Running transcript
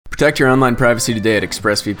Protect your online privacy today at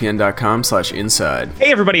expressvpn.com/inside.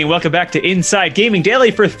 Hey everybody, and welcome back to Inside Gaming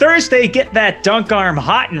Daily for Thursday. Get that dunk arm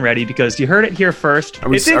hot and ready because you heard it here first. Are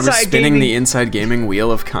we spinning the Inside Gaming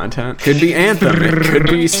wheel of content? Could be Anthem, it could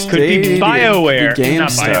be Stadia, could be BioWare, could be game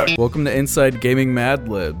not stuff. BioWare. Welcome to Inside Gaming Mad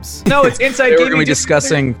Libs. No, it's Inside Today Gaming. We're going to be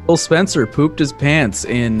discussing Phil Spencer pooped his pants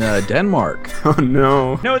in Denmark. Oh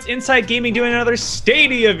no. No, it's Inside Gaming doing another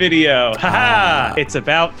Stadia video. Haha! It's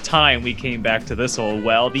about time we came back to this old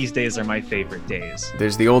well. These days are my favorite days.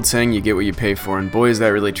 There's the old saying, you get what you pay for, and boy is that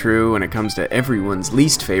really true when it comes to everyone's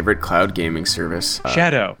least favorite cloud gaming service.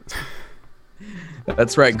 Shadow.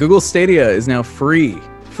 That's right. Google Stadia is now free.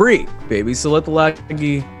 Free, baby. So let the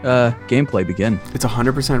laggy gameplay begin. It's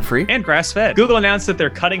 100% free? And grass-fed. Google announced that they're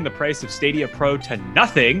cutting the price of Stadia Pro to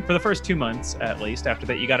nothing for the first 2 months, at least. After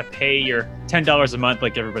that, you got to pay your $10 a month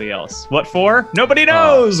like everybody else. What for? Nobody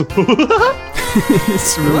knows!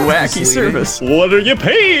 It's a wacky service. What are you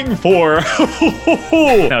paying for?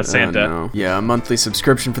 Now, Santa. No. Yeah, a monthly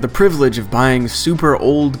subscription for the privilege of buying super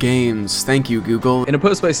old games. Thank you, Google. In a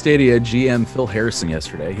post by Stadia GM Phil Harrison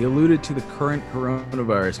yesterday, he alluded to the current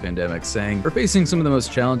coronavirus pandemic, saying, "We're facing some of the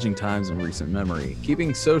most challenging times in recent memory.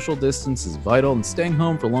 Keeping social distance is vital, and staying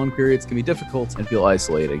home for long periods can be difficult and feel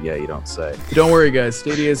isolated." Yeah, you don't say. But don't worry, guys.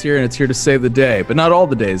 Stadia is here, and it's here to save the day. But not all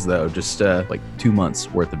the days, though. Just like 2 months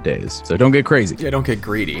worth of days. So don't get crazy. Yeah, don't get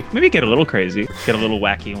greedy. Maybe get a little crazy. Get a little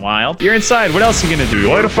wacky and wild. You're inside. What else are you going to do?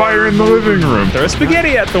 Light a fire in the living room. Throw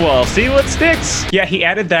spaghetti at the wall. See what sticks. Yeah, he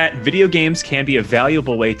added that video games can be a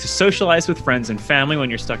valuable way to socialize with friends and family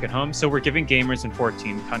when you're stuck at home. So we're giving gamers in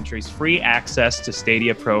 14 countries free access to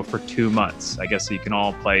Stadia Pro for 2 months. I guess so you can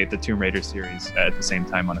all play the Tomb Raider series at the same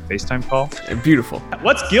time on a FaceTime call. Beautiful.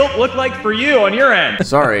 What's guilt look like for you on your end?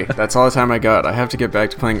 Sorry, that's all the time I got. I have to get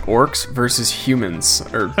back to playing Orcs versus Humans,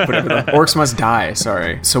 or whatever. Orcs Must Die,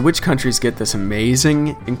 sorry. So which countries get this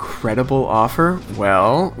amazing, incredible offer?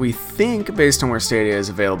 Well, we think, based on where Stadia is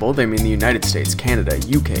available, they mean the United States, Canada,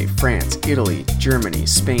 UK, France, Italy, Germany,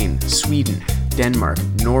 Spain, Sweden, Denmark,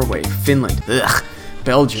 Norway, Finland,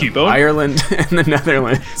 Belgium, Cubone? Ireland, and the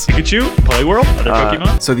Netherlands. Pikachu, Poliwhirl, other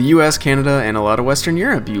Pokemon. So the US, Canada, and a lot of Western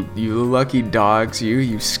Europe. You lucky dogs,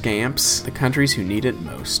 you scamps. The countries who need it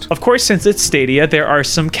most. Of course, since it's Stadia, there are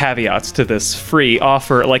some caveats to this free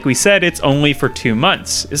offer. Like we said, it's only for 2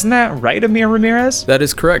 months. Isn't that right, Amir Ramirez? That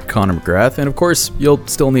is correct, Connor McGrath. And of course, you'll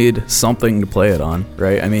still need something to play it on,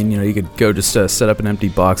 right? I mean, you could go just set up an empty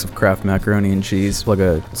box of Kraft macaroni and cheese, plug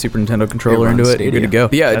a Super Nintendo controller into it, you're good to go.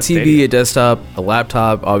 But yeah, That's a TV, Stadia. a desktop, a laptop,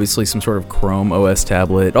 obviously some sort of Chrome OS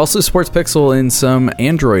tablet. It also supports Pixel in some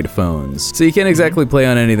Android phones. So you can't exactly play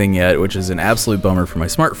on anything yet, which is an absolute bummer for my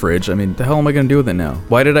smart fridge. I mean, the hell am I going to do with it now?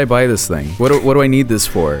 Why did I buy this thing? What do I need this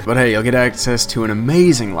for? But hey, you'll get access to an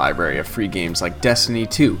amazing library of free games like Destiny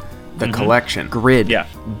 2, The Collection, Grid, Yeah.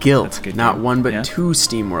 Guild, Good not game. one but Yeah. 2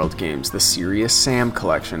 SteamWorld games, the Serious Sam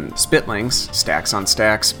Collection, Spitlings, Stacks on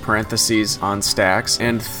Stacks, parentheses on Stacks,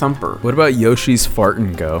 and Thumper. What about Yoshi's Fart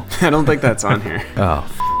and Go? I don't think that's on here. Oh,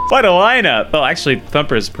 What a lineup! Well, actually,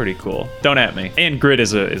 Thumper is pretty cool. Don't at me. And Grid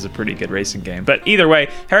is a pretty good racing game. But either way,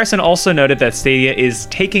 Harrison also noted that Stadia is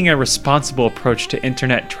taking a responsible approach to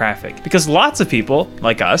internet traffic because lots of people,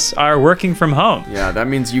 like us, are working from home. Yeah, that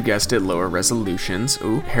means you guessed it, lower resolutions.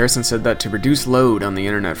 Ooh, Harrison said that to reduce load on the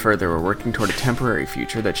internet further, we're working toward a temporary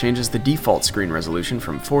feature that changes the default screen resolution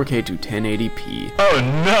from 4K to 1080p. Oh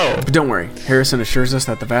no! But don't worry, Harrison assures us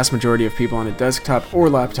that the vast majority of people on a desktop or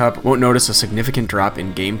laptop won't notice a significant drop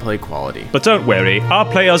in gameplay quality. But don't worry, our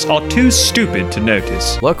players are too stupid to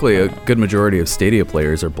notice. luckily, a good majority of Stadia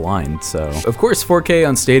players are blind, so... Of course, 4K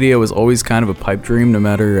on Stadia was always kind of a pipe dream, no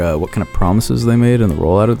matter what kind of promises they made in the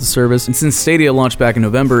rollout of the service. And since Stadia launched back in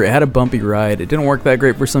November, it had a bumpy ride. It didn't work that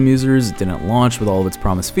great for some users, it didn't launch with all of its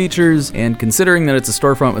promised features, and considering that it's a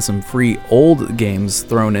storefront with some free old games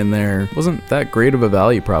thrown in there, wasn't that great of a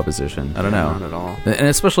value proposition. I don't know. Not at all. And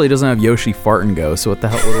especially it doesn't have Yoshi Fart and Go, so what the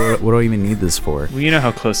hell, what do I even need this for? Well, you know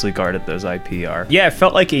how closely guarded those IP are. Yeah, it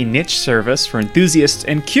felt like a niche service for enthusiasts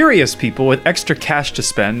and curious people with extra cash to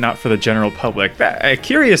spend, not for the general public. A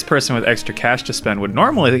curious person with extra cash to spend would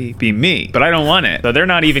normally be me, but I don't want it. So they're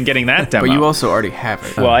not even getting that demo. But you also already have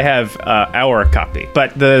it. Well, I have our copy,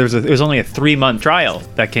 but there was only a 3-month trial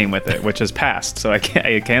that came with it, which has passed, so I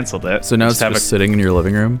canceled it. So now it's just sitting in your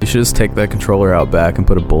living room? You should just take that controller out back and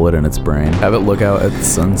put a bullet in its brain. Have it look out at the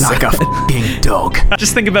sunset. Like a f***ing dog.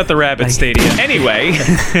 Just think about the Rabbit Stadia. Anyway,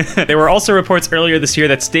 There were also reports earlier this year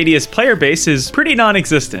that Stadia's player base is pretty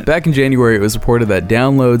non-existent. Back in January, it was reported that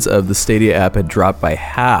downloads of the Stadia app had dropped by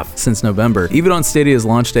half since November. Even on Stadia's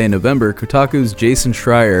launch day in November, Kotaku's Jason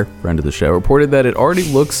Schreier, friend of the show, reported that it already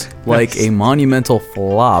looks like a monumental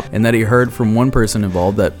flop, and that he heard from one person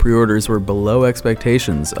involved that pre-orders were below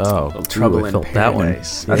expectations. Oh, trouble in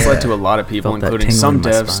paradise. That's led to a lot of people, including some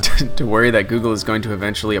devs, to worry that Google is going to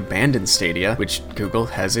eventually abandon Stadia, which Google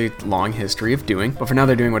has a long history of doing. But for now,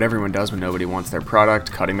 they're doing what everyone does when nobody wants their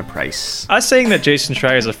product, cutting the price. Us saying that Jason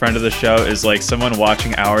Schreier is a friend of the show is like someone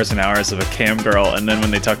watching hours and hours of a cam girl, and then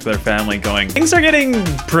when they talk to their family going, things are getting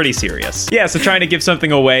pretty serious. Yeah, so trying to give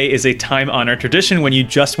something away is a time-honored tradition when you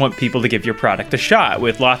just want people to give your product a shot.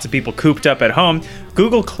 With lots of people cooped up at home,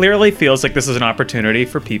 Google clearly feels like this is an opportunity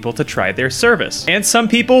for people to try their service. And some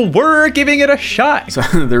people were giving it a shot. So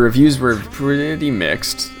the reviews were pretty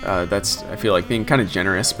mixed. That's, I feel like, being kind of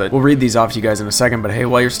generous, but we'll read these off to you guys in a second. But hey,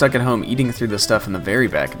 while you're stuck at home eating through the stuff in the very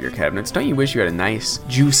back of your cabinets, don't you wish you had a nice,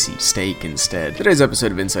 juicy steak instead? Today's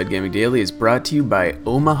episode of Inside Gaming Daily is brought to you by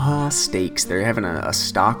Omaha Steaks. They're having a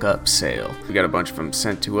stock up sale. We got a bunch of them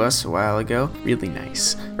sent to us a while ago. Really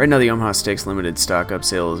nice. Right now, the Omaha Steaks limited stock up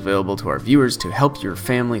sale is available to our viewers to help your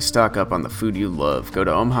family stock up on the food you love. Go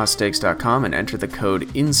to omahasteaks.com and enter the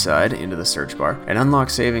code INSIDE into the search bar and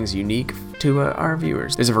unlock savings unique to our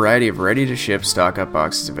viewers. There's a variety of ready-to-ship stock-up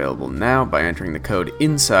boxes available now by entering the code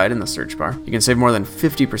INSIDE in the search bar. You can save more than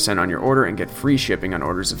 50% on your order and get free shipping on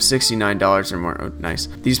orders of $69 or more. Oh, nice.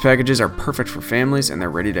 These packages are perfect for families, and they're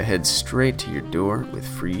ready to head straight to your door with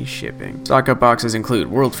free shipping. Stock-up boxes include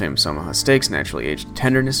world-famous Omaha steaks, naturally aged to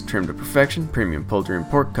tenderness, trimmed to perfection, premium poultry and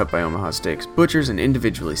pork cut by Omaha Steaks butchers, and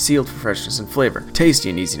individually sealed for freshness and flavor. Tasty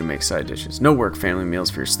and easy to make side dishes. No work family meals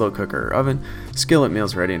for your slow cooker or oven. Skillet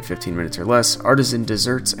meals ready in 15 minutes or less, artisan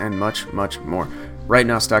desserts, and much, much more. Right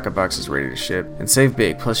now, stock-up box is ready to ship. And save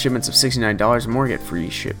big, plus shipments of $69 or more get free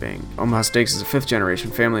shipping. Omaha Steaks is a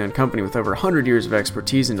fifth-generation family-owned company with over 100 years of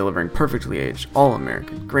expertise in delivering perfectly aged,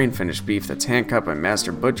 all-American, grain-finished beef that's hand-cut by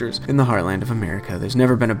master butchers in the heartland of America. There's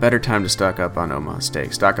never been a better time to stock up on Omaha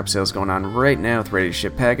Steaks. Stock-up sales going on right now with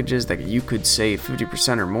ready-to-ship packages that you could save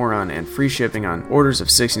 50% or more on, and free shipping on orders of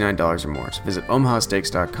 $69 or more. So visit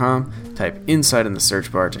omahasteaks.com, type INSIDE in the search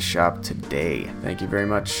bar to shop today. Thank you very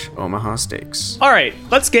much, Omaha Steaks. All right,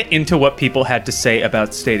 let's get into what people had to say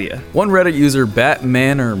about Stadia. One Reddit user,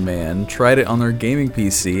 Batmanerman, tried it on their gaming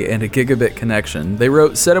PC and a gigabit connection. They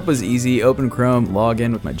wrote, setup was easy, open Chrome, log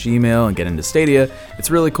in with my Gmail, and get into Stadia.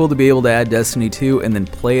 It's really cool to be able to add Destiny 2 and then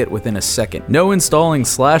play it within a second. No installing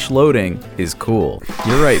 / loading is cool.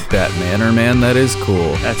 You're right, Batmanerman, that is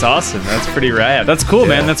cool. That's awesome. That's pretty rad. That's cool,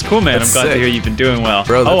 man. That's cool, man. I'm glad to hear you've been doing well.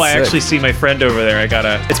 Bro, I sick. actually see my friend over there.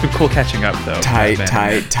 It's been cool catching up, though.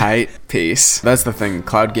 Tight. Peace. That's the thing.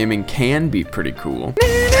 Cloud gaming can be pretty cool.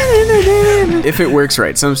 If it works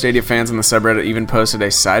right. Some Stadia fans on the subreddit even posted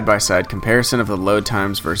a side-by-side comparison of the load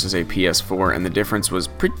times versus a PS4, and the difference was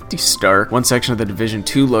pretty stark. One section of the Division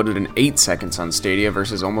 2 loaded in 8 seconds on Stadia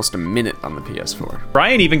versus almost a minute on the PS4.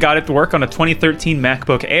 Brian even got it to work on a 2013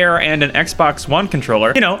 MacBook Air and an Xbox One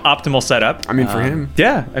controller. Optimal setup. I mean, for him.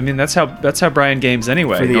 Yeah, I mean, that's how Brian games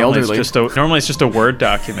anyway. For the elderly. Normally it's just a Word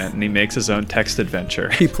document, and he makes his own text adventure.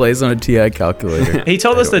 He plays on a TI calculator. He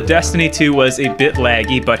told us that Destiny 2 was a bit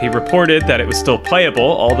laggy, but he reported that it was still playable,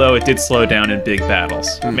 although it did slow down in big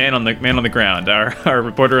battles. Man on the ground, our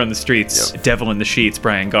reporter on the streets, devil in the sheets,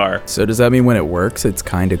 Brian Garr. So does that mean when it works, it's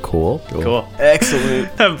kind of cool? Cool.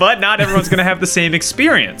 Excellent. But not everyone's going to have the same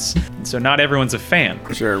experience, so not everyone's a fan.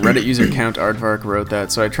 Sure, Reddit user Count Aardvark wrote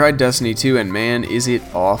that. So I tried Destiny 2 and man, is it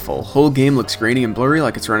awful. Whole game looks grainy and blurry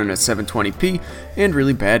like it's running at 720p, and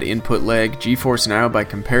really bad input lag. GeForce Now by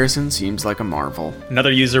comparison seems like a marvel.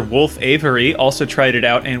 Another user, Wolf Avery, also tried it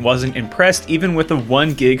out and wasn't impressed even with a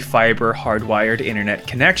 1 gig fiber hardwired internet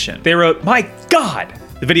connection. They wrote, "My God!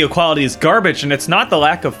 The video quality is garbage, and it's not the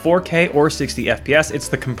lack of 4K or 60 FPS, it's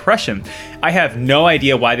the compression. I have no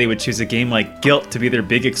idea why they would choose a game like Guilt to be their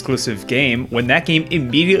big exclusive game when that game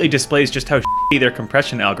immediately displays just how shitty their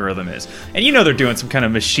compression algorithm is." And they're doing some kind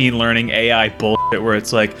of machine learning AI bullshit where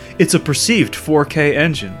it's like, it's a perceived 4K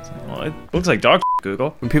engine. Well, it looks like dog shit,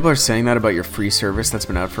 Google. When people are saying that about your free service that's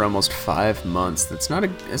been out for almost 5 months, it's not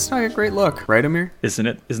a great look, right, Amir?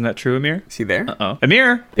 Isn't that true, Amir? Is he there? Uh-oh.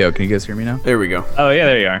 Amir! Yo, can you guys hear me now? There we go. Oh, yeah,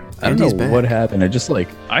 there you are. I don't know what happened.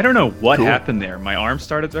 I don't know what happened there. My arm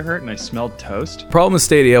started to hurt and I smelled toast. Problem with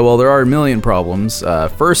Stadia, well, there are a million problems.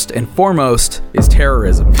 First and foremost is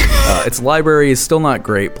terrorism. Its library is still not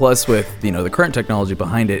great. Plus, with the current technology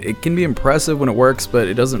behind it, it can be impressive when it works, but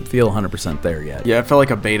it doesn't feel 100% there yet. Yeah, it felt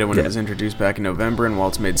like a beta when it was introduced back in November. November, and while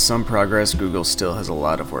it's made some progress, Google still has a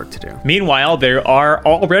lot of work to do. Meanwhile, there are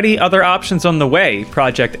already other options on the way.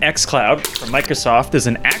 Project xCloud from Microsoft is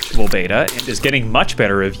an actual beta and is getting much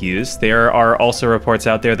better reviews. There are also reports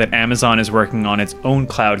out there that Amazon is working on its own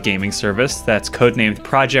cloud gaming service that's codenamed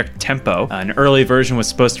Project Tempo. An early version was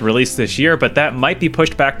supposed to release this year, but that might be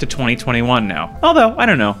pushed back to 2021 now. Although, I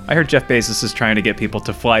don't know. I heard Jeff Bezos is trying to get people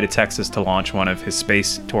to fly to Texas to launch one of his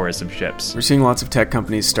space tourism ships. We're seeing lots of tech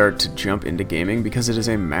companies start to jump into gaming because it is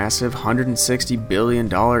a massive $160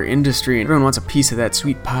 billion industry, and everyone wants a piece of that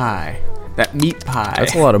sweet pie. That meat pie.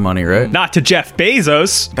 That's a lot of money, right? Not to Jeff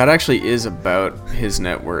Bezos. That actually is about his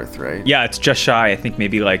net worth, right? Yeah, it's just shy. I think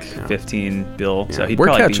maybe like 15 bill. So he'd We're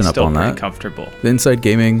probably catching be up still on pretty that. comfortable. The Inside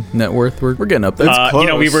Gaming net worth, we're getting up there.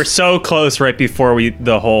 We were so close right before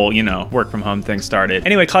the whole, work from home thing started.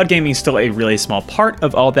 Anyway, cloud gaming is still a really small part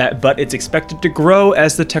of all that, but it's expected to grow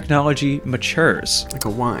as the technology matures. Like a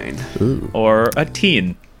wine. Ooh. Or a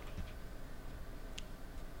teen.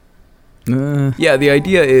 Yeah, the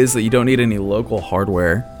idea is that you don't need any local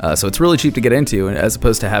hardware, so it's really cheap to get into, as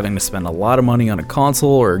opposed to having to spend a lot of money on a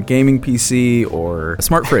console or a gaming PC or a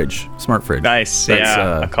smart fridge. Nice,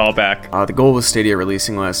 a callback. The goal with Stadia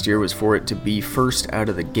releasing last year was for it to be first out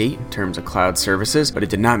of the gate in terms of cloud services, but it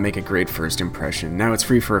did not make a great first impression. Now it's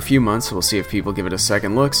free for a few months, so we'll see if people give it a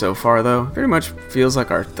second look. So far, though, very much feels like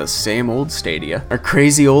the same old Stadia. Our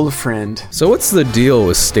crazy old friend. So what's the deal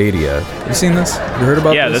with Stadia? Have you seen this? You heard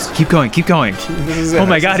about this? Yeah, keep going. Oh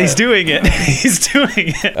my god, he's doing it. He's doing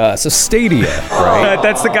it. So Stadia, right?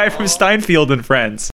 That's the guy from Steinfeld and Friends.